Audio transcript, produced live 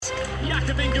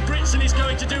Jack of Ingebrigtsen is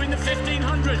going to do in the 1500.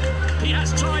 He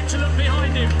has time to look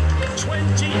behind him. 20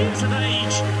 years of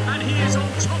age, and he is on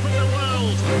top of the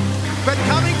world. But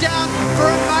coming down for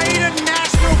a maiden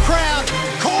national crown,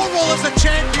 Cornwall is the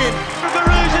champion.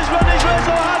 Garouge has run his race,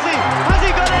 or has he? Has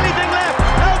he got anything left?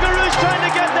 El Garouge trying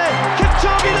to get there.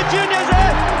 Kipchoge, the junior's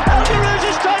there. El Garouge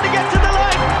is trying to get to the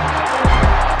line.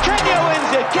 Kenya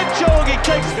wins it. Kipchoge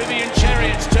takes Vivian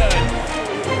Chariot's turn.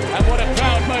 And what a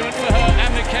proud moment for her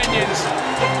and the Kenyans.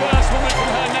 The first woman from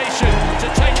her nation to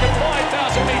take the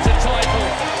 5,000 metre title.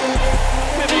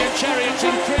 Vivian Chariot's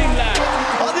in Dreamland.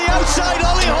 on the outside.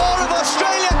 Ollie Hoare of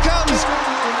Australia comes.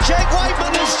 Jake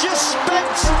Whiteman has just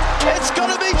spent. It's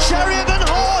going to be Chariot and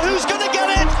Hoare. Who's going to get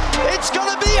it? It's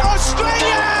going to be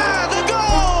Australia! The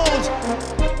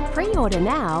gold! Pre-order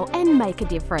now and make a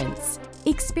difference.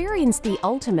 Experience the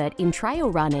ultimate in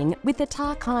trail running with the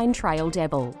Tarkine Trail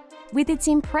Devil. With its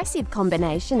impressive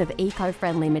combination of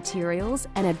eco-friendly materials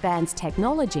and advanced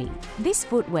technology, this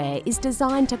footwear is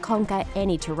designed to conquer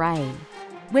any terrain.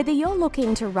 Whether you're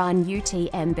looking to run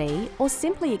UTMB or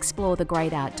simply explore the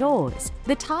great outdoors,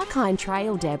 the Tarkine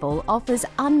Trail Devil offers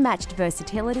unmatched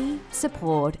versatility,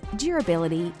 support,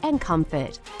 durability and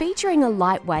comfort. Featuring a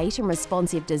lightweight and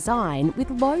responsive design with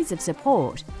loads of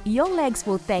support, your legs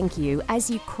will thank you as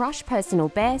you crush personal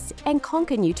bests and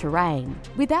conquer new terrain.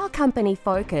 With our company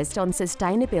focused on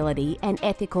sustainability and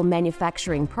ethical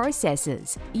manufacturing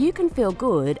processes, you can feel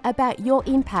good about your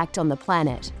impact on the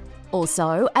planet.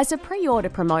 Also, as a pre-order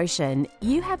promotion,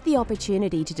 you have the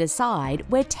opportunity to decide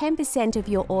where 10% of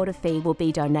your order fee will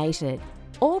be donated.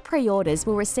 All pre-orders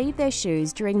will receive their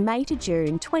shoes during May to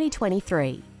June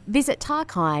 2023. Visit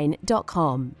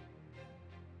tarkine.com.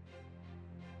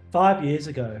 5 years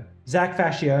ago, Zach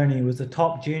Facioni was a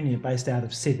top junior based out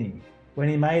of Sydney when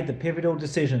he made the pivotal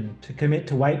decision to commit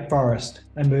to Wake Forest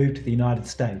and move to the United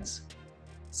States.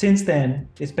 Since then,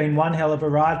 it's been one hell of a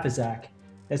ride for Zach,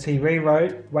 as he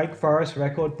rewrote Wake Forest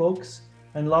record books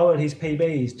and lowered his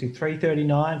PBs to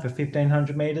 3:39 for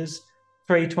 1,500 metres,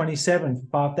 3:27 for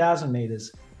 5,000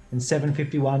 metres, and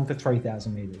 7:51 for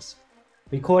 3,000 metres.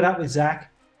 We caught up with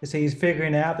Zach as he is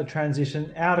figuring out the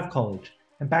transition out of college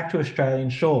and back to Australian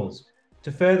shores to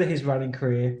further his running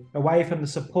career away from the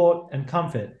support and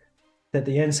comfort that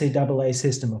the NCAA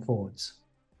system affords.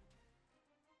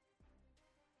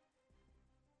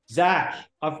 Zach,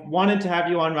 I've wanted to have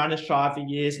you on Runners Tribe for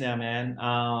years now, man,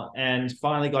 and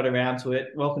finally got around to it.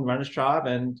 Welcome, Runners Tribe,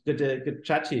 and good to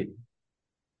chat to you.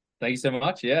 Thank you so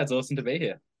much. Yeah, it's awesome to be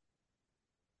here.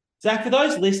 Zach, for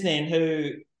those listening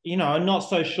who, are not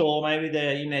so sure, maybe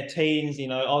they're in their teens,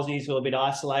 Aussies who are a bit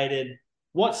isolated,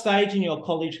 what stage in your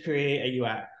college career are you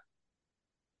at?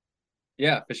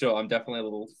 Yeah, for sure. I'm definitely a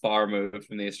little far removed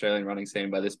from the Australian running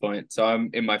scene by this point. So I'm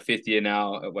in my 5th year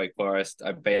now at Wake Forest.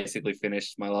 I basically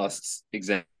finished my last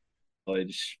exam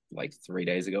college like 3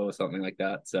 days ago or something like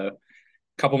that. So a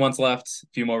couple months left, a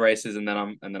few more races, and then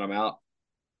I'm out.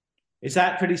 Is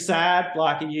that pretty sad?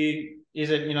 Like, is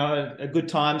it, a good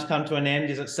time's come to an end?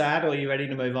 Is it sad, or are you ready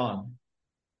to move on?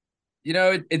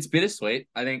 It's bittersweet.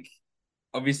 I think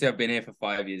obviously I've been here for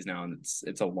 5 years now, and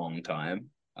it's a long time.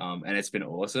 And it's been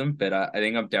awesome, but I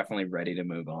think I'm definitely ready to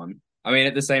move on. I mean,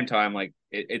 at the same time, like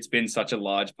it's been such a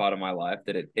large part of my life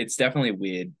that it's definitely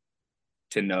weird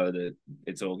to know that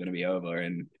it's all going to be over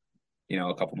in,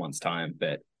 a couple months' time.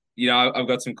 But, I've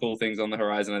got some cool things on the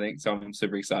horizon, I think, so I'm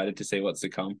super excited to see what's to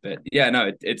come. But yeah,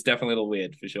 no, it's definitely a little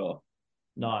weird for sure.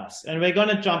 Nice. And we're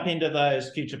going to jump into those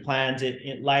future plans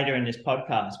later in this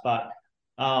podcast. But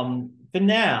for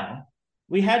now,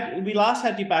 we last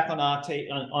had you back on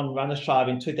on Runners Tribe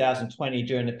in 2020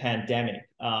 during the pandemic.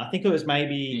 I think it was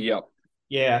maybe... Yep.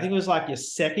 Yeah, I think it was like your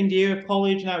 2nd year of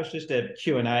college. No, it was just a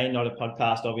Q&A, not a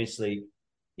podcast, obviously.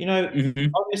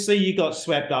 Obviously you got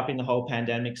swept up in the whole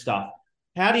pandemic stuff.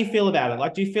 How do you feel about it?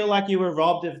 Like, do you feel like you were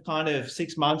robbed of kind of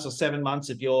 6 months or 7 months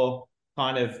of your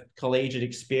kind of collegiate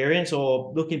experience?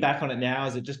 Or looking back on it now,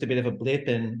 is it just a bit of a blip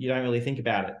and you don't really think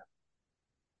about it?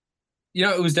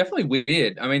 It was definitely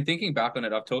weird. I mean, thinking back on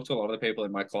it, I've talked to a lot of the people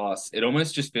in my class. It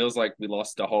almost just feels like we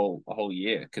lost a whole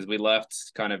year because we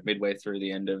left kind of midway through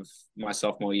the end of my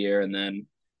sophomore year and then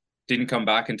didn't come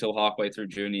back until halfway through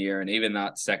junior year. And even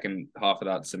that second half of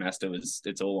that semester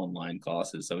it's all online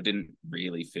classes. So it didn't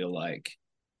really feel like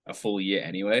a full year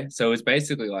anyway. So it was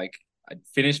basically like I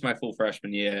finished my full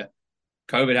freshman year,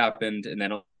 COVID happened, and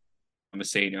then I'm a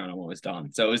senior and I'm almost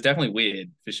done. So it was definitely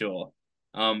weird for sure.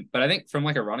 But I think from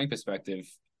like a running perspective,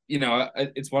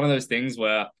 it's one of those things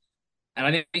where, and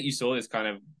I think you saw this kind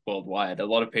of worldwide, a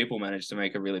lot of people managed to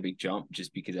make a really big jump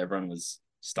just because everyone was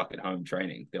stuck at home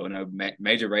training. There were no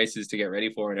major races to get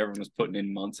ready for, and everyone was putting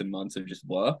in months and months of just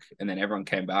work. And then everyone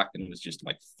came back and was just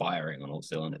like firing on all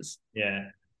cylinders. Yeah.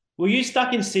 Were you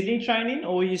stuck in Sydney training,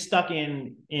 or were you stuck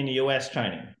in the US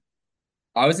training?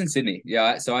 I was in Sydney.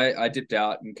 Yeah. So I dipped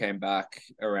out and came back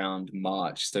around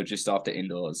March. So just after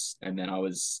indoors. And then I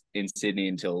was in Sydney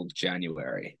until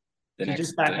January.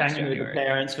 Just back hanging with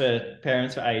the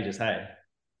parents for ages, hey?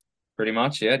 Pretty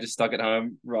much, yeah. Just stuck at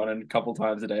home, running a couple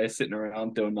times a day, sitting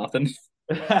around doing nothing.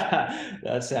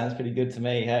 That sounds pretty good to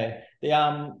me. Hey,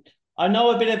 I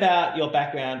know a bit about your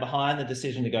background behind the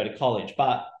decision to go to college,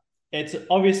 but it's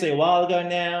obviously a while ago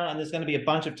now, and there's going to be a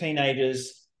bunch of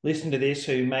teenagers listening to this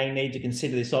who may need to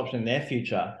consider this option in their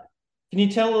future. Can you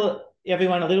tell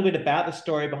everyone a little bit about the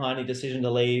story behind your decision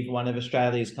to leave one of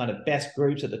Australia's kind of best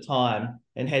groups at the time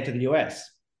and head to the US?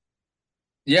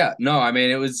 Yeah, no, I mean,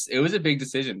 it was a big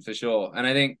decision for sure. And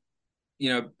I think,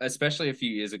 especially a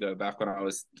few years ago, back when I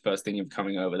was first thinking of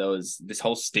coming over, there was this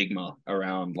whole stigma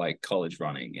around like college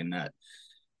running, in that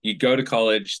you'd go to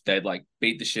college, they'd like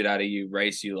beat the shit out of you,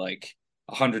 race you like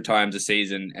 100 times a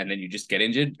season, and then you just get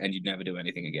injured and you'd never do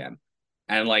anything again.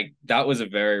 And like that was a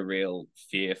very real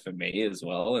fear for me as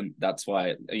well. And that's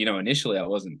why, initially I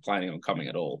wasn't planning on coming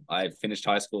at all. I finished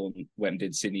high school and went and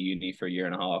did Sydney Uni for a year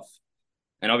and a half.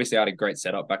 And obviously I had a great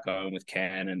setup back home with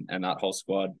Ken and that whole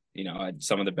squad. I had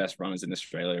some of the best runners in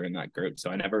Australia in that group.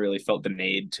 So I never really felt the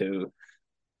need to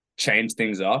change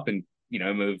things up and,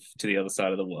 move to the other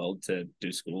side of the world to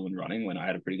do school and running when I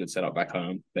had a pretty good setup back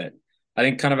home. But I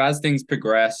think kind of as things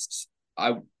progressed,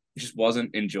 I just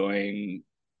wasn't enjoying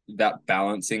that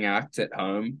balancing act at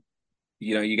home.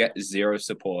 You get zero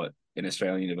support in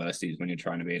Australian universities when you're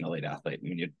trying to be an elite athlete.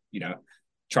 When you're,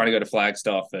 trying to go to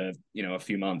Flagstaff for, a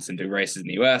few months and do races in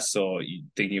the US, or you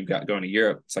thinking about going to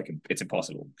Europe, it's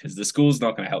impossible because the school's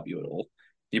not going to help you at all.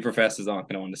 Your professors aren't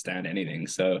going to understand anything.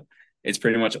 So it's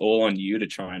pretty much all on you to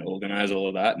try and organize all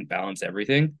of that and balance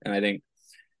everything. And I think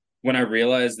when I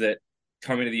realized that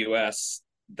coming to the US,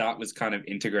 that was kind of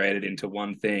integrated into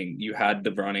one thing. You had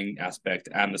the running aspect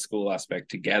and the school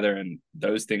aspect together, and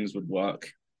those things would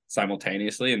work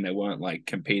simultaneously and they weren't like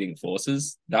competing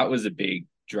forces. That was a big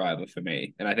driver for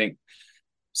me. And I think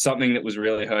something that was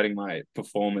really hurting my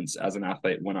performance as an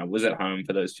athlete when I was at home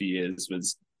for those few years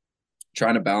was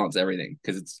trying to balance everything,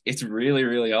 because it's really,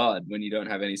 really hard when you don't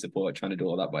have any support trying to do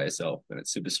all that by yourself, and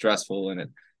it's super stressful and it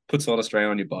puts a lot of strain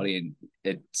on your body, and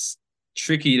it's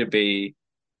tricky to be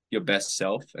your best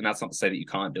self. And that's not to say that you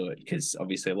can't do it, because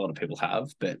obviously a lot of people have,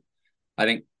 but I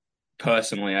think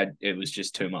personally it was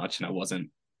just too much and I wasn't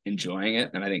enjoying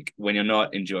it. And I think when you're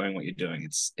not enjoying what you're doing,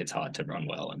 it's hard to run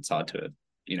well and it's hard to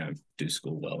do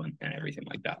school well and everything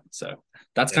like that. So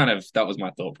that's that was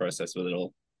my thought process with it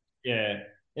all. Yeah,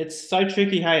 it's so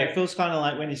tricky. Hey, it feels kind of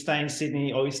like when you stay in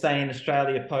Sydney or you stay in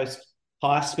Australia post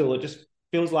high school, it just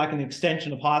feels like an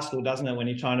extension of high school, doesn't it, when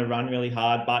you're trying to run really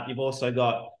hard, but you've also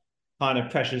got kind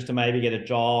of pressures to maybe get a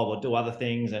job or do other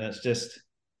things, and it's just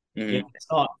it's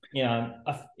not,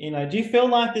 do you feel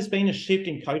like there's been a shift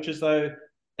in coaches though,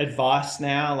 advice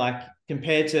now, like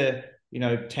compared to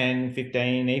 10,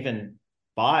 15, even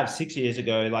 5-6 years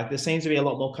ago? Like there seems to be a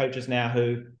lot more coaches now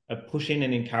who are pushing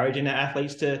and encouraging their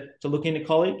athletes to look into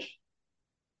college.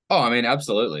 Oh, I mean,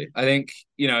 absolutely. I think,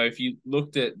 if you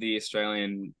looked at the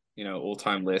Australian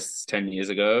all-time lists 10 years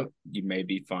ago, you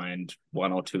maybe find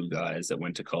one or two guys that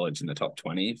went to college in the top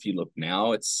 20. If you look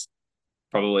now, it's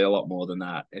probably a lot more than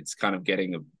that. It's kind of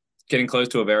getting close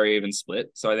to a very even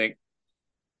split. So I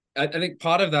think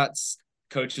part of that's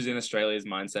coaches in Australia's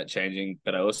mindset changing,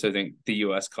 but I also think the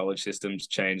US college system's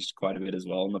changed quite a bit as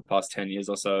well in the past 10 years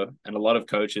or so. And a lot of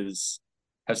coaches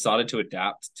have started to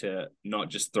adapt to not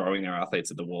just throwing their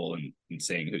athletes at the wall and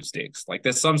seeing who sticks. Like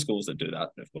there's some schools that do that,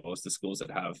 of course, the schools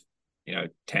that have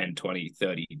 10, 20,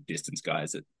 30 distance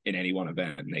guys in any one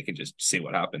event, and they can just see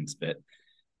what happens. But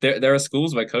there are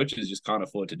schools where coaches just can't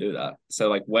afford to do that. So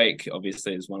like Wake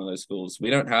obviously is one of those schools.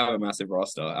 We don't have a massive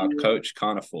roster. Our coach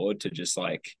can't afford to just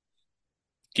like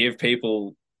give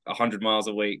people 100 miles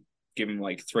a week, give them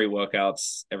like 3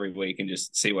 workouts every week and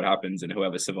just see what happens, and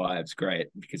whoever survives, great,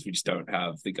 because we just don't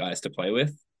have the guys to play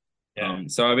with. Yeah.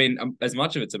 So I mean, as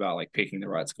much of it's about like picking the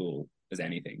right school as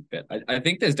anything, but I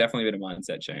think there's definitely been a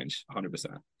mindset change, 100%.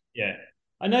 Yeah,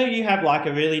 I know you have like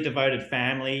a really devoted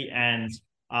family, and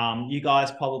you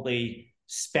guys probably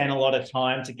spend a lot of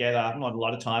time together, not a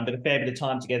lot of time, but a fair bit of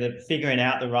time together figuring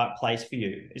out the right place for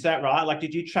you. Is that right? Like,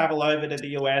 did you travel over to the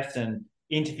US and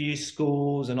interview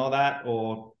schools and all that,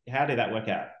 or how did that work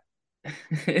out?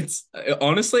 It's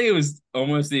honestly, it was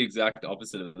almost the exact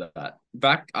opposite of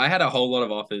that. I had a whole lot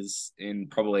of offers in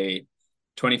probably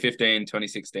 2015,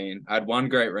 2016. I had one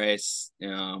great race,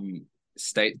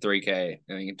 state 3K,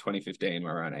 I think in 2015,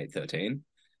 where around 8:13.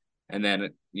 And then,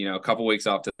 a couple weeks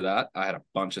after that, I had a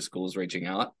bunch of schools reaching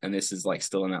out. And this is like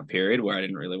still in that period where I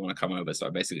didn't really want to come over. So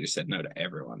I basically just said no to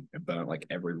everyone and burnt like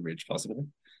every ridge possible.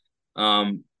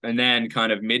 And then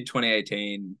kind of mid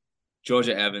 2018,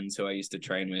 Georgia Evans, who I used to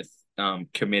train with,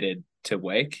 committed to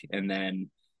Wake. And then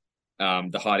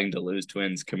the Harding Deleuze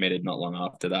twins committed not long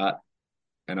after that.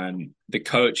 And then the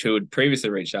coach who had previously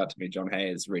reached out to me, John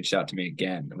Hayes, reached out to me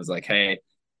again and was like, hey,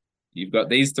 you've got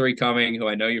these three coming who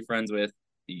I know you're friends with.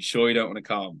 Are you sure you don't want to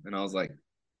come? And I was like,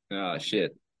 oh,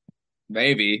 shit,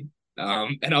 maybe.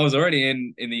 And I was already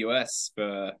in the US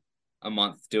for a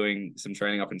month doing some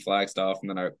training up in Flagstaff. And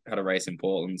then I had a race in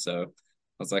Portland. So I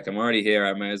was like, I'm already here.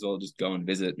 I may as well just go and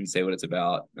visit and see what it's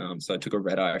about. So I took a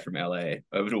red eye from LA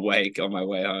over to Wake on my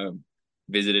way home,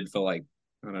 visited for like,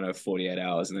 I don't know, 48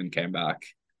 hours and then came back.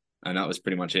 And that was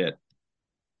pretty much it.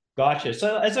 Gotcha.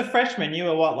 So as a freshman, you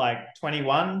were what, like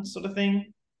 21 sort of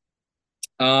thing?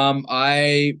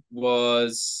 I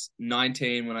was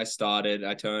 19 when I started.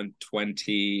 I turned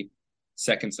 20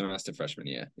 second semester freshman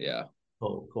year. Yeah.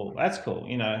 Cool. That's cool.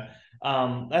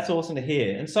 That's awesome to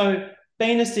hear. And so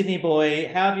being a Sydney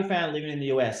boy, how have you found living in the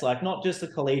US? Like not just the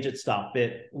collegiate stuff,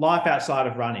 but life outside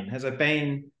of running. Has it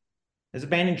been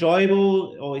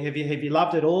enjoyable, or have you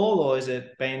loved it all, or has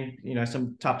it been,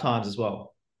 some tough times as well?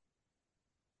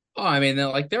 Oh, I mean, there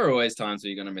are always times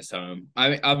where you're gonna miss home. I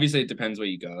mean, obviously it depends where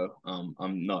you go.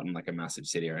 I'm not in like a massive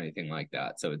city or anything like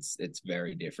that, so it's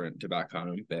very different to back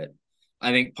home. But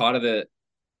I think part of the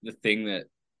thing that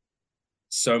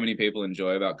so many people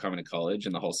enjoy about coming to college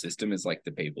and the whole system is like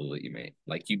the people that you meet.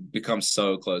 Like you become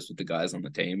so close with the guys on the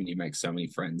team, and you make so many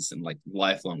friends and like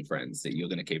lifelong friends that you're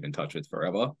gonna keep in touch with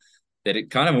forever. That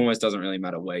it kind of almost doesn't really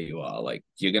matter where you are. Like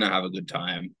you're gonna have a good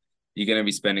time. You're going to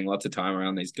be spending lots of time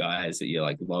around these guys that you're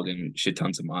like logging shit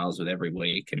tons of miles with every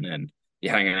week. And then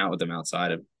you're hanging out with them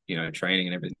outside of, training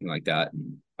and everything like that.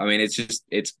 And, I mean, it's just,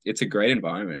 it's a great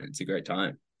environment. It's a great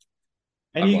time.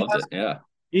 And I loved it. Yeah.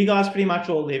 You guys pretty much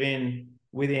all live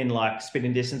within like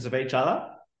spitting distance of each other?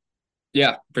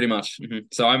 Yeah, pretty much. Mm-hmm.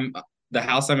 So the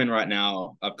house I'm in right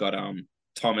now, I've got,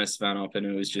 Thomas Van Oppen,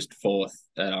 who was just fourth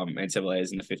at,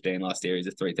 NCAA's in the 15 last year. He's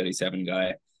a 337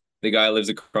 guy. The guy lives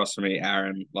across from me,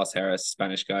 Aaron Los Harris,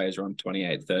 Spanish guy, who's run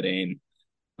 28:13.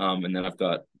 And then I've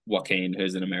got Joaquin,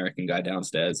 who's an American guy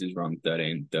downstairs, who's run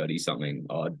 13:30 something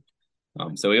odd.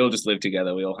 So we all just live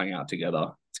together. We all hang out together.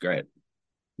 It's great.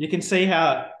 You can see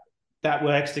how that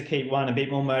works to keep one a bit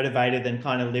more motivated than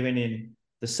kind of living in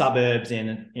the suburbs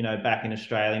back in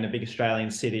Australia, in a big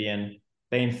Australian city, and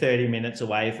being 30 minutes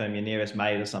away from your nearest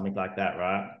mate or something like that,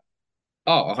 right?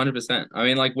 Oh, 100%. I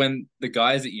mean, like when the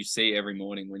guys that you see every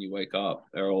morning when you wake up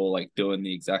are all like doing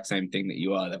the exact same thing that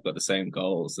you are, they've got the same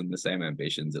goals and the same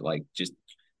ambitions. It like just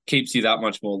keeps you that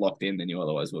much more locked in than you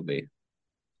otherwise would be.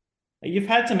 You've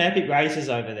had some epic races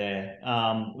over there.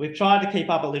 We've tried to keep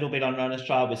up a little bit on Runners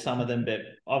Trial with some of them, but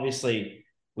obviously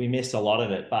we missed a lot of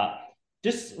it. But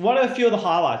just what are a few of the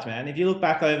highlights, man? If you look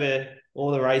back over all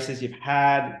the races you've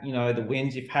had, the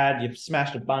wins you've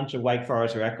smashed a bunch of Wake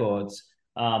Forest records.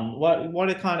 What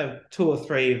are kind of two or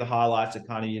three of the highlights that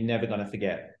kind of you're never going to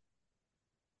forget?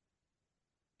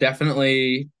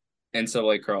 Definitely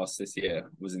NCAA Cross this year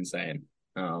was insane.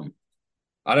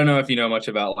 I don't know if you know much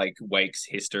about like Wake's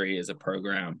history as a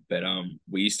program, but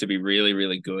we used to be really,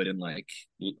 really good in like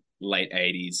late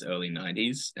 80s, early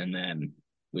 90s, and then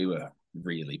we were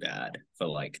really bad for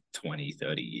like 20,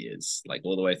 30 years, like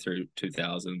all the way through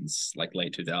 2000s, like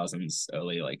late 2000s,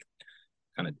 early like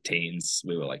kind of teens.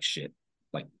 We were like shit.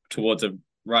 Like towards the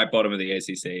right bottom of the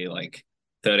ACC, like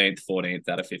 13th, 14th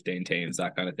out of 15 teams,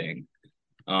 that kind of thing.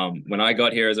 When I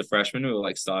got here as a freshman, we were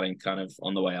like starting kind of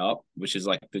on the way up, which is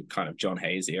like the kind of John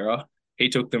Hayes era. He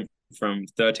took them from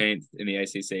 13th in the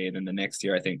ACC, and then the next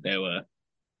year I think they were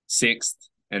 6th,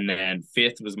 and then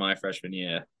 5th was my freshman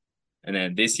year, and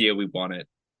then this year we won it,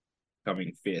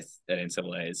 coming 5th at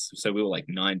NCAA's. So we were like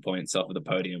 9 points off of the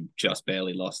podium, just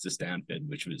barely lost to Stanford,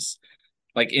 which was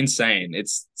like insane.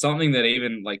 It's something that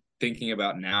even like thinking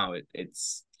about now,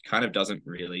 it's kind of doesn't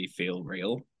really feel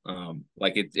real.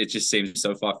 Like it just seems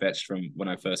so far-fetched from when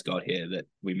I first got here that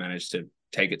we managed to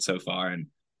take it so far and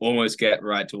almost get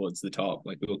right towards the top.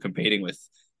 Like we were competing with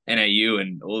NAU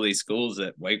and all these schools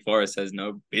that Wake Forest has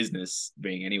no business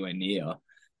being anywhere near.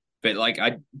 But like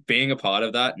being a part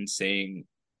of that and seeing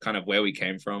kind of where we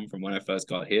came from when I first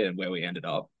got here and where we ended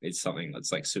up is something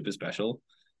that's like super special.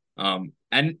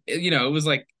 And it was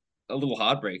like a little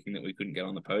heartbreaking that we couldn't get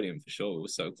on the podium for sure. We were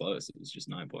so close. It was just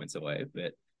 9 points away.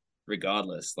 But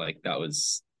regardless, like that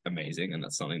was amazing. And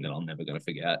that's something that I'm never going to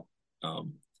forget.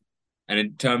 And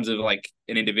in terms of like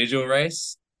an individual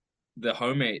race, the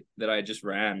home meet that I just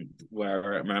ran,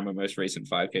 where I ran my most recent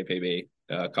 5K PB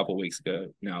a couple of weeks ago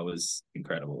now, was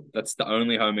incredible. That's the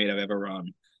only home meet I've ever run,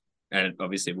 and it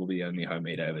obviously will be the only home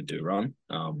meet I ever do run.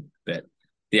 But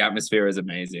the atmosphere is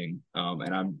amazing,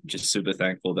 and I'm just super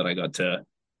thankful that I got to,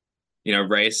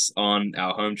 race on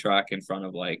our home track in front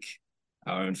of like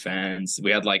our own fans.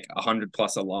 We had like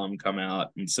 100+ alum come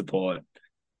out and support.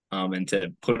 And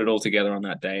to put it all together on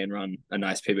that day and run a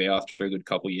nice PB after a good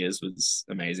couple of years was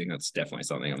amazing. That's definitely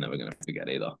something I'm never going to forget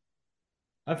either.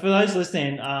 And for those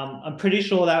listening, I'm pretty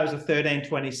sure that was a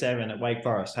 13:27 at Wake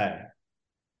Forest, hey?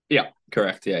 Yeah,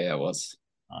 correct. Yeah, it was.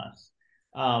 Nice.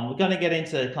 We're going to get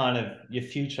into kind of your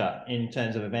future in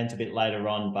terms of events a bit later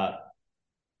on, but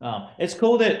it's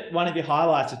cool that one of your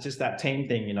highlights is just that team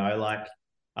thing,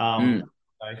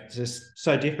 it's just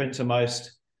so different to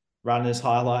most runners'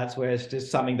 highlights, where it's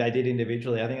just something they did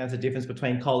individually. I think that's the difference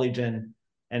between college and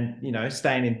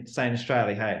staying in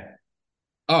Australia. Hey.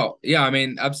 Oh yeah, I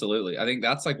mean, absolutely. I think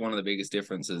that's like one of the biggest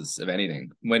differences of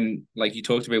anything. When like you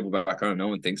talk to people back home, no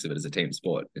one thinks of it as a team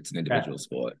sport. It's an individual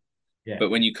sport. Yeah. But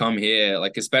when you come here,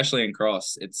 like especially in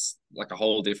cross, it's like a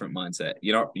whole different mindset.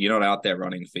 You're not out there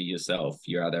running for yourself.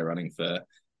 You're out there running for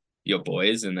your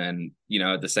boys, and then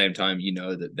at the same time,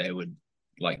 that they would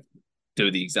like do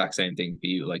the exact same thing for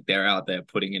you. Like they're out there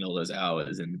putting in all those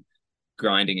hours and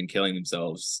grinding and killing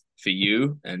themselves for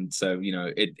you. And so,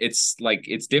 it's like,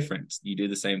 it's different. You do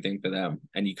the same thing for them,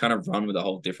 and you kind of run with a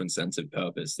whole different sense of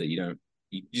purpose that you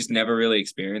just never really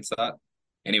experience that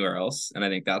anywhere else. And I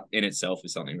think that in itself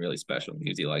is something really special. It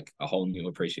gives you like a whole new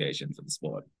appreciation for the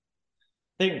sport.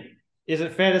 Is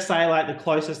it fair to say like the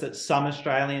closest that some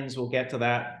Australians will get to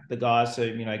that, the guys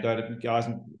who, go to guys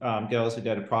and girls who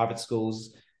go to private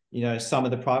schools, some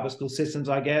of the private school systems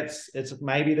I get, it's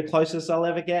maybe the closest I'll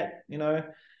ever get,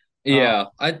 Yeah,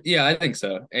 I think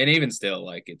so. And even still,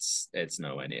 like it's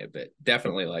nowhere near, but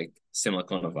definitely like similar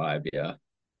kind of vibe. Yeah.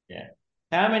 Yeah.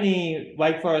 How many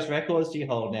Wake Forest records do you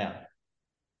hold now?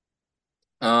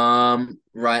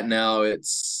 Right now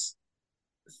it's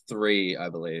 3, I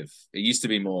believe. It used to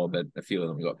be more, but a few of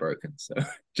them got broken. So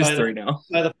just 3 now.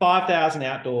 So the 5,000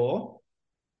 outdoor.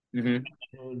 Mm-hmm.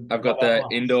 I've got the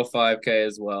indoor 5K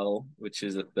as well, which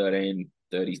is a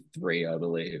 13:33, I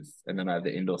believe. And then I have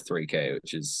the indoor 3K,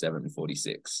 which is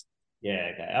 7:46.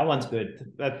 Yeah, okay. That one's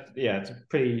good. It's a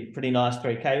pretty nice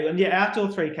 3K. And yeah, outdoor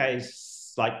 3K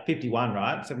is like 51,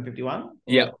 right? 7:51?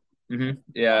 Yeah. Mm-hmm.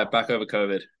 Yeah, back over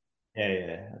COVID.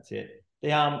 Yeah, that's it.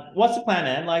 What's the plan,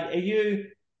 man? Like, are you,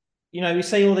 we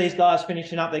see all these guys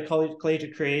finishing up their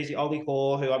collegiate careers. Ollie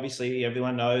Hoare, who obviously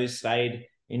everyone knows, stayed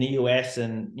in the US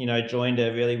and, joined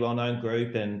a really well-known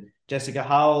group, and Jessica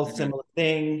Hull, similar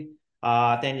thing.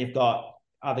 Then you've got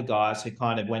other guys who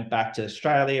kind of went back to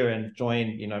Australia and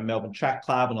joined, Melbourne Track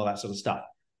Club and all that sort of stuff.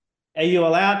 Are you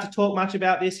allowed to talk much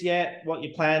about this yet? What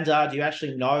your plans are? Do you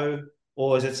actually know?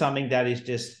 Or is it something that is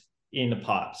just in the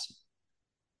pipes?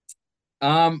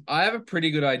 I have a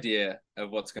pretty good idea of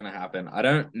what's going to happen. I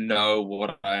don't know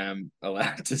what I am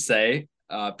allowed to say,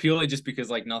 purely just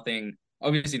because like nothing's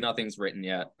written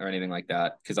yet or anything like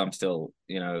that, because I'm still,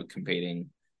 competing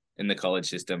in the college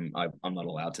system. I'm not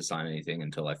allowed to sign anything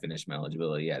until I finish my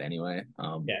eligibility yet anyway.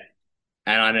 And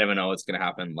I never know what's going to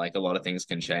happen. Like a lot of things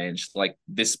can change. Like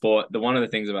this sport, one of the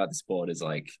things about the sport is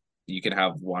like you can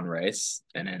have one race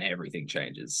and then everything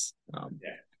changes.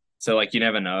 So like you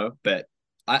never know, but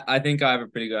I think I have a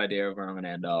pretty good idea of where I'm going to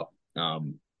end up.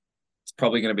 It's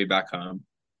probably going to be back home,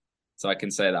 so I can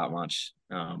say that much.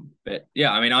 But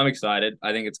yeah, I mean, I'm excited.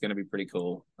 I think it's going to be pretty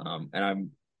cool.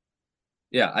 And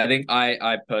I think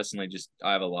I personally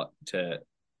I have a lot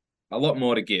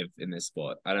more to give in this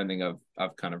sport. I don't think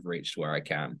I've kind of reached where I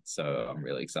can, so I'm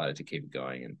really excited to keep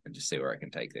going and just see where I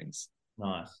can take things.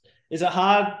 Nice. Is it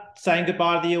hard saying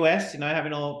goodbye to the US?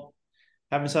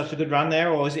 Having such a good run there,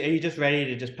 or are you just ready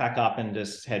to just pack up and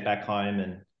just head back home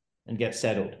and get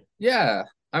settled? Yeah,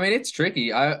 I mean, it's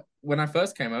tricky. When I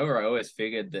first came over, I always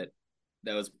figured that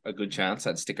there was a good chance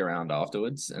I'd stick around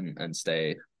afterwards and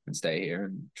stay here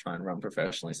and try and run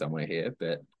professionally somewhere here.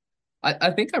 But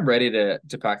I think I'm ready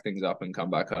to pack things up and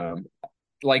come back home.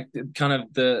 Like kind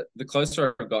of the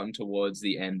closer I've gotten towards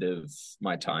the end of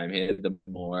my time here, the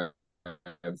more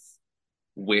I've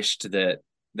wished that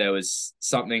there was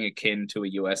something akin to a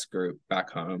US group back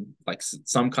home, like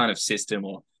some kind of system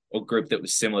or group that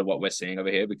was similar to what we're seeing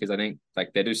over here, because I think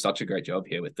like they do such a great job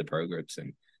here with the pro groups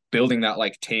and building that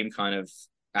like team kind of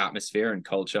atmosphere and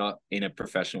culture in a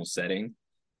professional setting.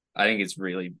 I think it's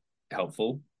really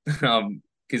helpful.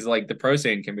 because like the pro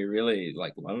scene can be really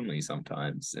like lonely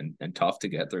sometimes and tough to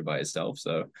get through by yourself.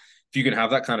 So if you can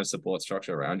have that kind of support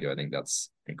structure around you, I think that's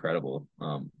incredible.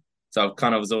 So I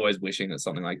kind of was always wishing that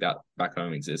something like that back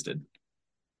home existed.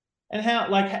 And how,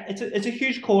 like, it's a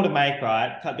huge call to make,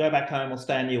 right? Go back home or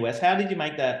stay in the US. How did you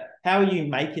make that? How are you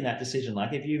making that decision?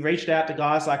 Like, if you reached out to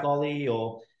guys like Ollie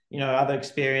or, other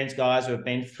experienced guys who have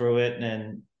been through it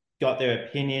and got their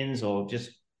opinions, or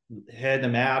just heard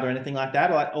them out or anything like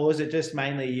that? Or is it just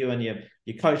mainly you and your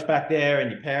coach back there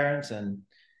and your parents? And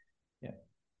yeah.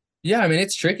 Yeah, I mean,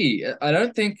 it's tricky. I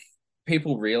don't think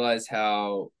people realize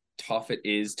how tough it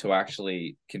is to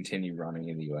actually continue running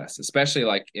in the US, especially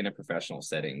like in a professional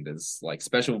setting. There's like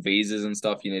special visas and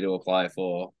stuff you need to apply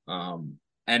for.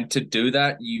 And to do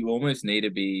that, you almost need to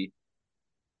be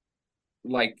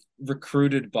like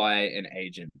recruited by an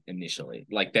agent initially.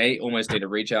 Like they almost need to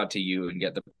reach out to you and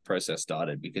get the process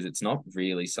started, because it's not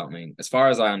really something, as far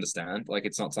as I understand, like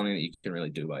it's not something that you can really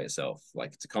do by yourself.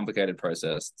 Like it's a complicated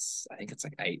process. I think it's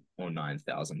like $8,000 or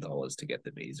 $9,000 to get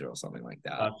the visa or something like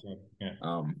that. Okay.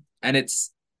 Yeah. And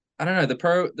it's, I don't know, the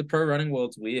pro running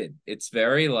world's weird. It's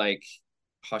very like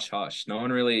hush hush. No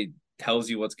one really tells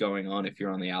you what's going on if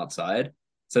you're on the outside.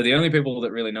 So the only people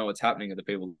that really know what's happening are the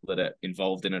people that are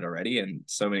involved in it already. And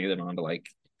so many of them are under like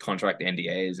contract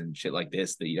NDAs and shit like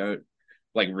this, that you don't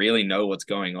like really know what's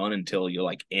going on until you're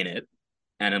like in it.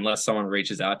 And unless someone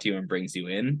reaches out to you and brings you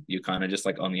in, you're kind of just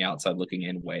like on the outside looking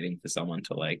in, waiting for someone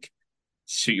to like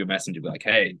shoot your messenger, be like,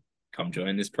 hey, come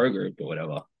join this pro group or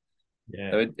whatever.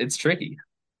 Yeah. So it's tricky.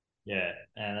 Yeah.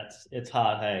 And it's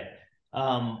hard. Hey,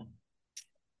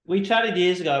 we chatted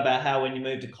years ago about how when you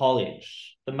moved to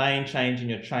college, the main change in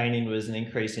your training was an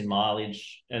increase in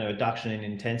mileage and a reduction in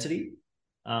intensity.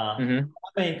 I've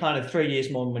been kind of 3 years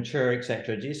more mature,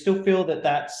 etc. Do you still feel that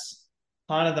that's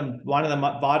kind of one of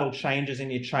the vital changes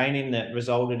in your training that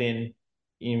resulted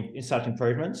in such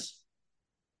improvements?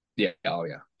 Yeah. Oh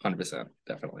yeah. 100%.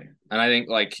 Definitely. And I think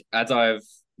like as I've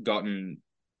gotten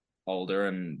older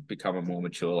and become a more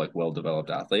mature, like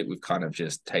well-developed athlete, we've kind of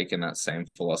just taken that same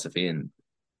philosophy and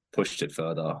pushed it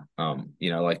further.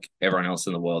 Like everyone else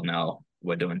in the world now,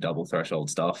 we're doing double threshold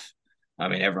stuff. I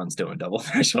mean, everyone's doing double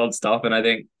threshold stuff, and I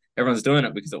think everyone's doing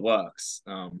it because it works.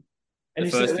 The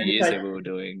first few years that we were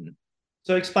doing.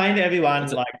 So explain to everyone,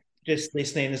 like just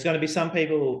listening, there's going to be some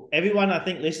people, everyone I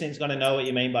think listening is going to know what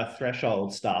you mean by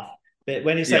threshold stuff. But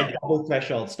when you say double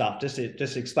threshold stuff, just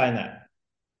explain that.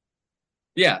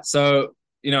 Yeah. So,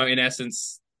 in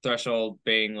essence, threshold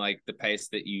being like the pace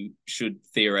that you should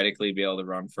theoretically be able to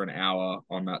run for an hour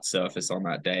on that surface on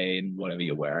that day and whatever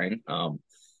you're wearing.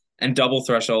 And double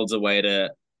threshold's a way to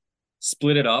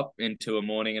split it up into a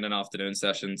morning and an afternoon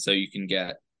session so you can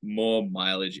get more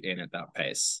mileage in at that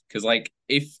pace. Because like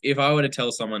if I were to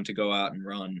tell someone to go out and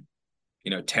run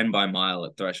 10 by mile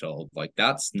at threshold, like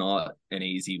that's not an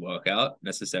easy workout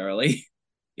necessarily.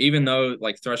 Even though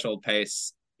like threshold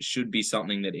pace should be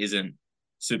something that isn't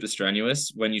super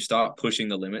strenuous, when you start pushing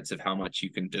the limits of how much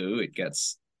you can do, it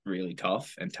gets really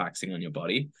tough and taxing on your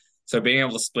body. So being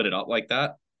able to split it up like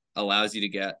that allows you to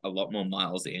get a lot more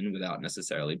miles in without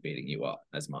necessarily beating you up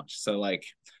as much. So like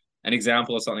an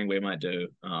example of something we might do,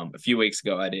 a few weeks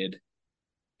ago I did,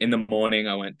 in the morning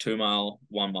I went 2 mile,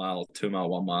 1 mile, 2 mile,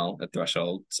 1 mile at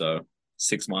threshold. So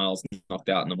 6 miles knocked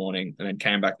out in the morning, and then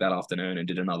came back that afternoon and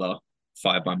did another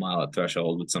 5 by mile at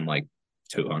threshold with some like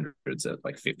 200s at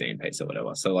like 15 pace or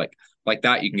whatever. So like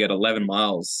that, you can get 11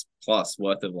 miles plus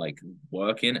worth of like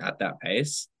work in at that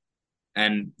pace,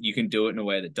 and you can do it in a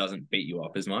way that doesn't beat you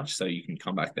up as much. So you can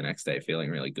come back the next day feeling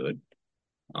really good.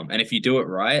 And if you do it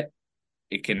right,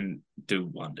 it can do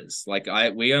wonders. Like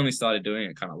we only started doing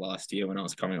it kind of last year when I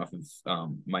was coming off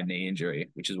of my knee injury,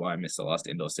 which is why I missed the last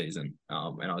indoor season.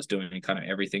 And I was doing kind of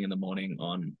everything in the morning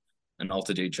on an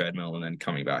altitude treadmill, and then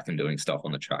coming back and doing stuff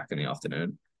on the track in the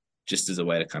afternoon, just as a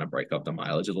way to kind of break up the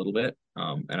mileage a little bit.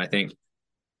 And I think,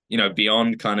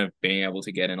 beyond kind of being able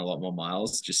to get in a lot more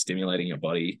miles, just stimulating your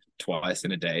body twice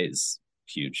in a day is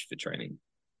huge for training.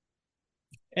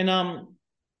 And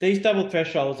these double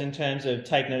thresholds, in terms of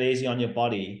taking it easy on your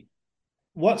body,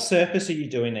 what surface are you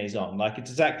doing these on? Like,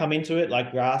 does that come into it?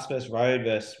 Like grass versus road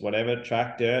versus whatever,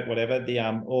 track, dirt, whatever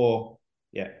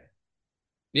yeah.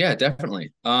 Yeah,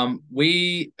 definitely. I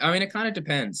mean, it kind of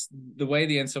depends. The way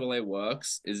the NCAA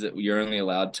works is that you're only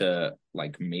allowed to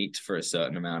like meet for a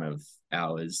certain amount of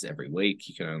hours every week.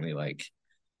 You can only like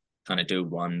kind of do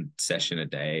one session a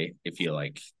day if you're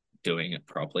like doing it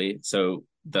properly. So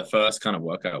the first kind of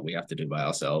workout we have to do by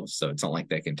ourselves. So it's not like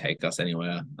they can take us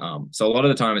anywhere. So a lot of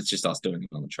the time it's just us doing it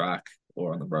on the track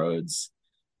or on the roads.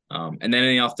 And then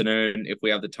in the afternoon, if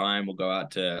we have the time, we'll go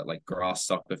out to like grass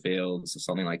soccer fields or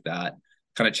something like that.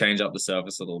 kind of change up the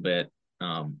surface a little bit.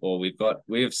 Or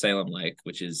we have Salem Lake,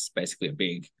 which is basically a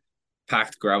big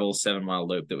packed gravel 7 mile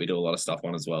loop that we do a lot of stuff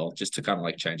on as well, just to kind of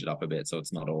like change it up a bit so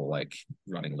it's not all like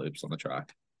running loops on the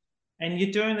track. And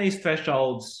you're doing these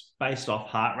thresholds based off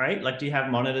heart rate? Like, do you have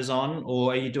monitors on,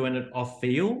 or are you doing it off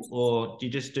feel, or do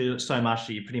you just do it so much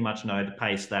that you pretty much know the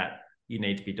pace that you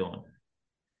need to be doing?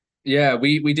 Yeah,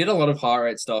 we did a lot of heart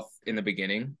rate stuff in the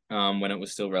beginning, when it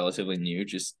was still relatively new,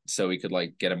 just so we could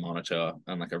like get a monitor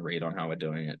and like a read on how we're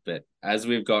doing it. But as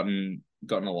we've gotten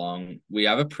along, we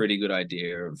have a pretty good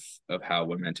idea of how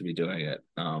we're meant to be doing it.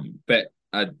 But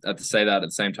I'd have to say that at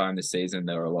the same time this season,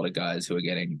 there were a lot of guys who are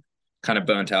getting kind of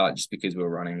burnt out just because we were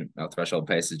running our threshold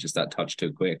paces just that touch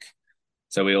too quick.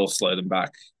 So we all slowed them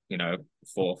back, 4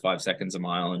 or 5 seconds a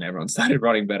mile, and everyone started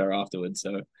running better afterwards.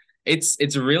 So it's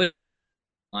a really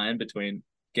line between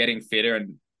getting fitter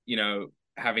and,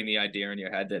 having the idea in your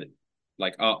head that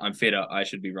like, oh, I'm fitter, I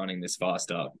should be running this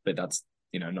faster. But that's,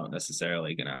 not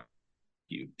necessarily going to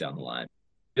you down the line.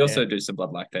 We also do some blood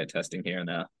lactate testing here and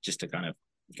there just to kind of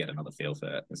get another feel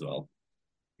for it as well.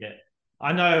 Yeah.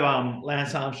 I know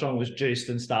Lance Armstrong was juiced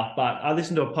and stuff, but I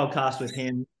listened to a podcast with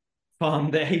him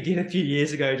that he did a few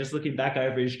years ago, just looking back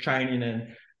over his training, and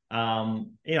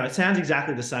it sounds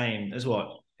exactly the same as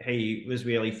what he was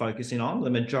really focusing on.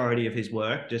 The majority of his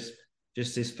work, just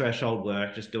this threshold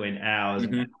work, just doing hours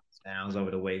and hours over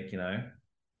the week,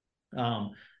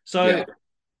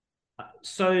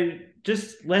 So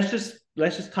just let's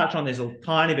just touch on this a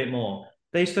tiny bit more.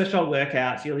 These threshold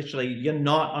workouts, you're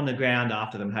not on the ground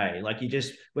after them. Hey, like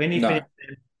when you finish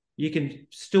them, you can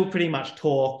still pretty much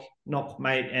talk,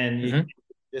 and you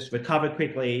just recover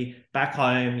quickly back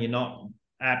home. You're not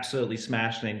absolutely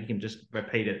smashed, and you can just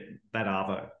repeat it that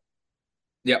arvo.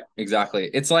 Yep, exactly.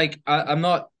 It's like I'm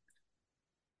not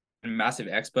a massive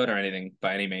expert or anything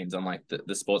by any means on like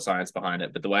the sports science behind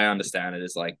it, but the way I understand it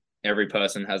is like every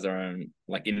person has their own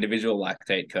like individual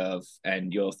lactate curve,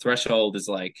 and your threshold is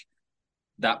like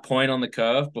that point on the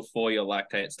curve before your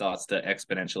lactate starts to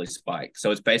exponentially spike.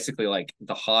 So it's basically like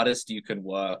the hardest you can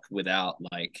work without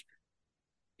like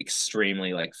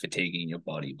extremely like fatiguing your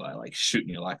body by like shooting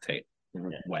your lactate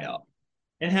way up.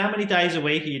 And how many days a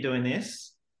week are you doing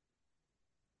this?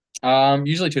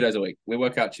 Usually 2 days a week. We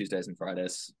work out Tuesdays and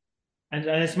Fridays. And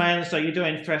it's mainly, so you're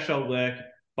doing threshold work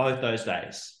both those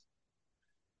days?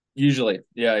 Usually.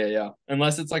 Yeah.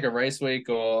 Unless it's like a race week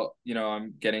or,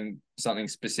 I'm getting something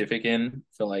specific in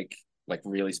for like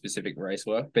really specific race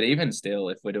work. But even still,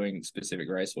 if we're doing specific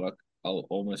race work, I'll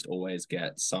almost always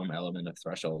get some element of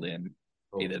threshold in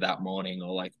either that morning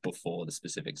or like before the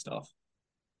specific stuff.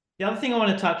 The other thing I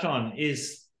want to touch on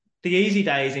is the easy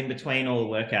days in between all the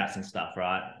workouts and stuff,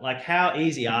 right? Like, how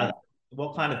easy are they?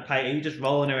 What kind of pace? Are you just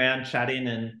rolling around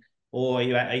chatting, or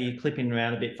are you clipping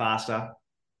around a bit faster?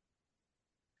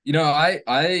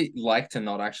 I like to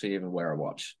not actually even wear a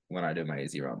watch when I do my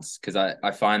easy runs, because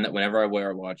I find that whenever I wear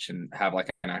a watch and have like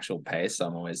an actual pace,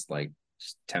 I'm always like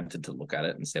just tempted to look at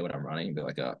it and see what I'm running and be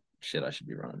like, oh shit, I should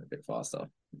be running a bit faster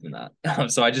than that.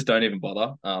 So I just don't even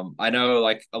bother. I know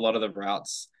like a lot of the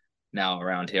routes now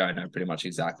around here, I know pretty much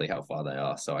exactly how far they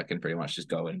are, so I can pretty much just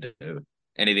go and do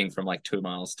anything from like 2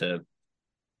 miles to,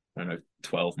 I don't know,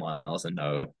 12 miles and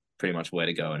know pretty much where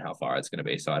to go and how far it's going to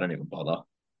be. So I don't even bother.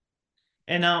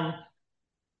 And I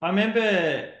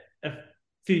remember a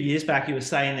few years back you were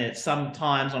saying that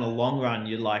sometimes on a long run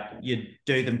you'd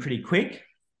do them pretty quick.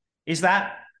 Does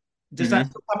that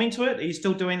still come into it? Are you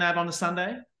still doing that on a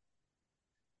Sunday?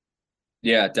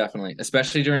 Yeah, definitely.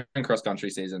 Especially during cross country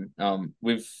season.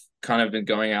 We've kind of been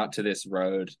going out to this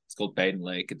road. It's called Baden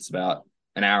Lake. It's about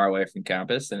an hour away from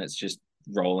campus, and it's just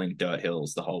rolling dirt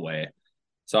hills the whole way.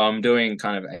 So I'm doing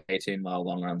kind of 18-mile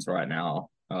long runs right now,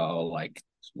 like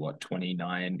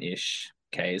 29-ish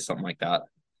Ks, something like that.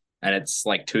 And it's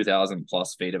like 2,000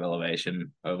 plus feet of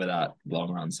elevation over that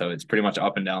long run. So it's pretty much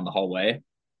up and down the whole way.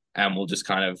 And we'll just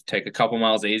kind of take a couple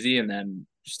miles easy and then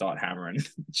start hammering,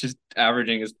 just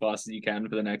averaging as fast as you can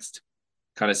for the next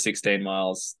kind of 16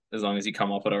 miles. As long as you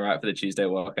come up it all right for the Tuesday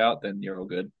workout, then you're all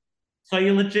good. So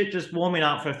you're legit just warming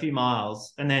up for a few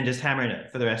miles and then just hammering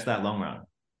it for the rest of that long run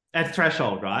at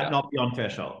threshold, right? Yeah. Not beyond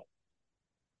threshold.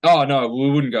 Oh no,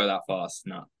 we wouldn't go that fast.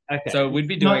 No. Okay. So we'd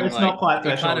be doing it's not quite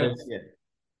threshold. Kind of,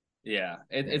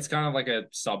 it's kind of like a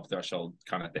sub threshold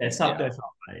kind of thing. Yeah, sub threshold.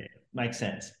 Yeah. Makes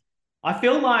sense. I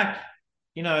feel like,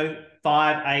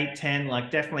 5, 8, 10, like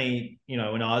definitely,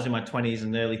 when I was in my 20s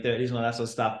and early 30s and all that sort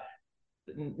of stuff,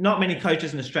 not many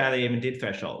coaches in Australia even did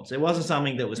thresholds. It wasn't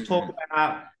something that was talked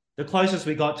about. The closest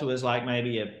we got to was like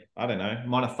maybe a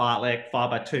minor fartlek, 5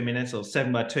 by 2 minutes or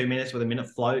 7 by 2 minutes with a minute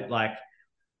float. Like,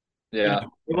 yeah,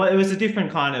 it was a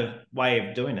different kind of way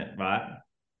of doing it, right?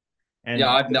 And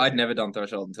Yeah, I'd never done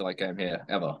threshold until I came here,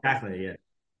 ever. exactly, yeah.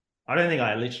 I don't think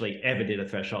I literally ever did a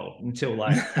threshold until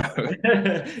like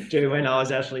when I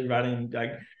was actually running.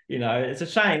 Like, it's a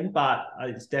shame, but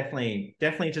it's definitely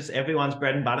just everyone's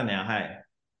bread and butter now. Hey,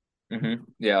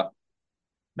 Yeah,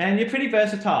 man, you're pretty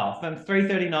versatile. From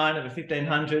 339 over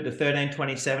 1500 to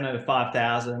 1327 over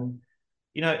 5000.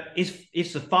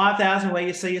 Is the 5,000 where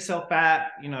you see yourself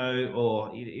at? Or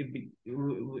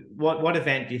what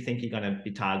event do you think you're going to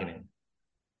be targeting?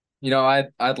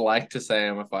 I'd like to say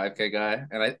I'm a 5K guy,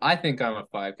 and I think I'm a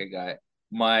 5K guy.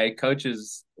 My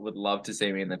coaches would love to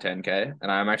see me in the 10K,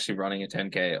 and I'm actually running a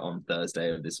 10K on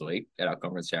Thursday of this week at our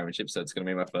conference championship, so it's going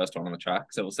to be my first one on the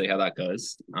track. So we'll see how that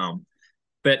goes.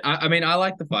 But I mean, I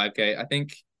like the 5K. I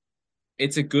think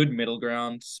it's a good middle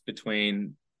ground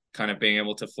between kind of being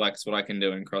able to flex what I can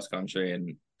do in cross country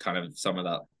and kind of some of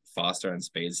that faster and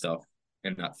speed stuff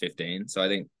in that 15. So I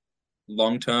think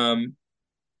long term,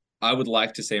 I would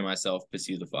like to see myself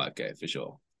pursue the 5K for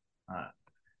sure.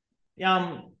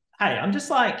 Hey, I'm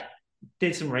just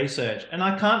did some research and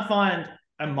I can't find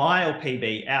a mile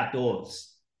PB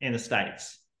outdoors in the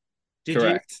States.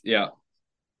 Correct. Yeah.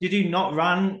 Did you not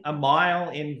run a mile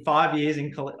in 5 years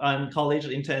in college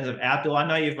in terms of outdoor? I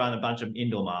know you've run a bunch of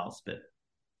indoor miles, but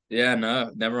yeah,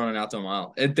 no, never run an outdoor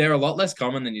mile. They're a lot less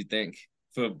common than you'd think.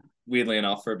 Weirdly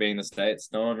enough, for being the States,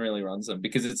 no one really runs them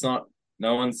because it's not.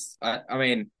 No one's. I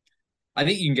mean, I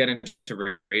think you can get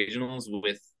into regionals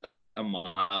with a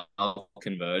mile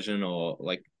conversion or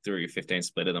like through 15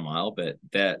 split of the mile, but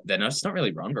they're just not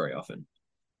really run very often.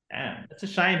 Damn, it's a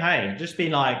shame, hey. Just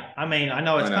being I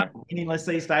know it's kind of meaningless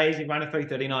these days. You run a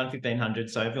 339, 1500,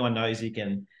 so everyone knows you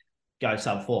can go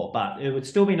sub 4, but it would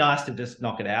still be nice to just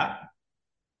knock it out.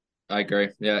 I agree.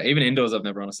 Yeah, even indoors, I've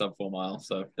never run a sub 4 mile,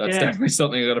 so that's definitely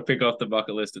something I got to pick off the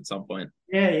bucket list at some point.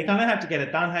 Yeah, you kind of have to get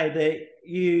it done. Hey,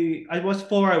 it was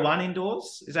 401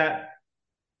 indoors. Is that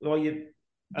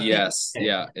Yes,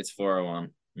 yeah, it's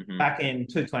 401. Back in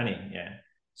 220, yeah.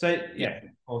 So yeah,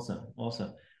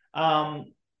 awesome.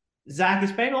 Zach,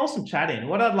 it's been awesome chatting.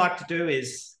 What I'd like to do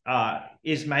is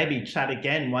maybe chat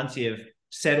again once you've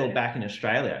settled back in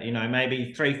Australia.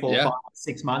 Maybe 3, 4, 5,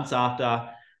 6 months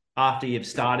after you've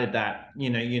started that,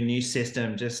 your new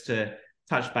system, just to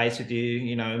touch base with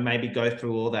you. Maybe go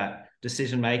through all that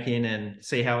decision making and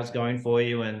see how it's going for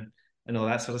you and all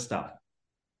that sort of stuff.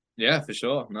 Yeah, for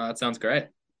sure. No, that sounds great.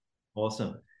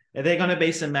 Awesome. Are there going to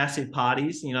be some massive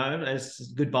parties?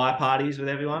 As goodbye parties with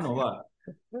everyone, or what?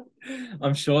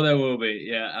 I'm sure there will be.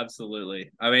 Yeah,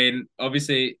 absolutely. I mean,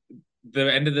 obviously,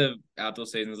 the end of the outdoor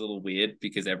season is a little weird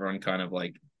because everyone kind of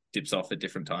dips off at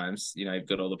different times. You've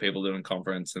got all the people doing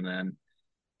conference, and then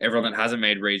everyone that hasn't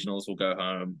made regionals will go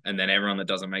home, and then everyone that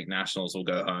doesn't make nationals will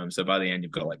go home. So by the end,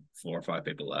 you've got 4 or 5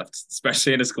 people left.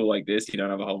 Especially in a school like this, you don't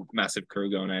have a whole massive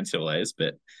crew going to NCAAs,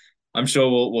 but I'm sure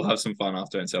we'll have some fun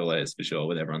after NCAAs for sure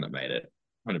with everyone that made it.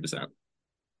 100%.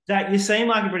 Zach, you seem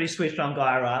like a pretty switched on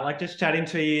guy, right? Just chatting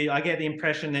to you, I get the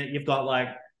impression that you've got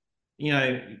a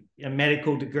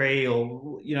medical degree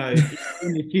or,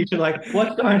 in the future,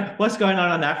 what's going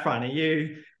on that front?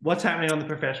 What's happening on the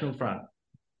professional front?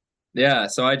 Yeah.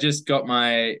 So I just got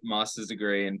my master's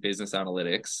degree in business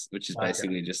analytics, which is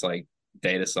basically just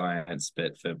data science,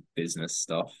 but for business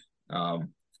stuff. I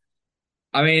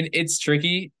mean, it's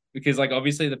tricky because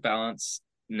obviously the balance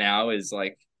now is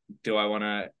do I want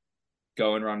to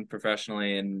go and run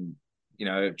professionally and,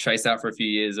 chase that for a few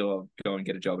years, or go and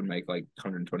get a job and make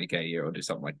 120K a year or do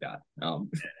something like that. And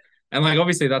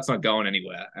obviously that's not going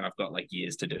anywhere, and I've got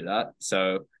years to do that.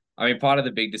 So, I mean, part of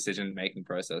the big decision making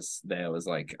process there was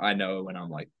I know when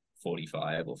I'm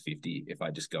 45 or 50, if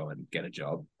I just go and get a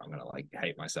job, I'm going to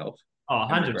hate myself. Oh,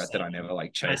 100%. And regret that I never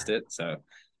chased it. So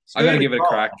I got to give it a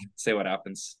crack, see what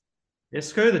happens. Yeah,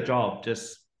 screw the job.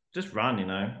 Just run,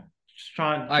 just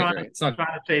try and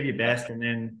achieve your best, and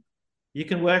then you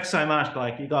can work so much.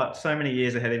 You got so many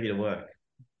years ahead of you to work.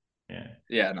 Yeah.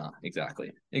 Yeah, no,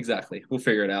 exactly. We'll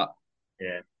figure it out.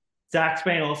 Yeah. Zach, it's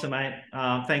been awesome, mate.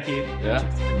 Thank you.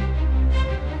 Yeah.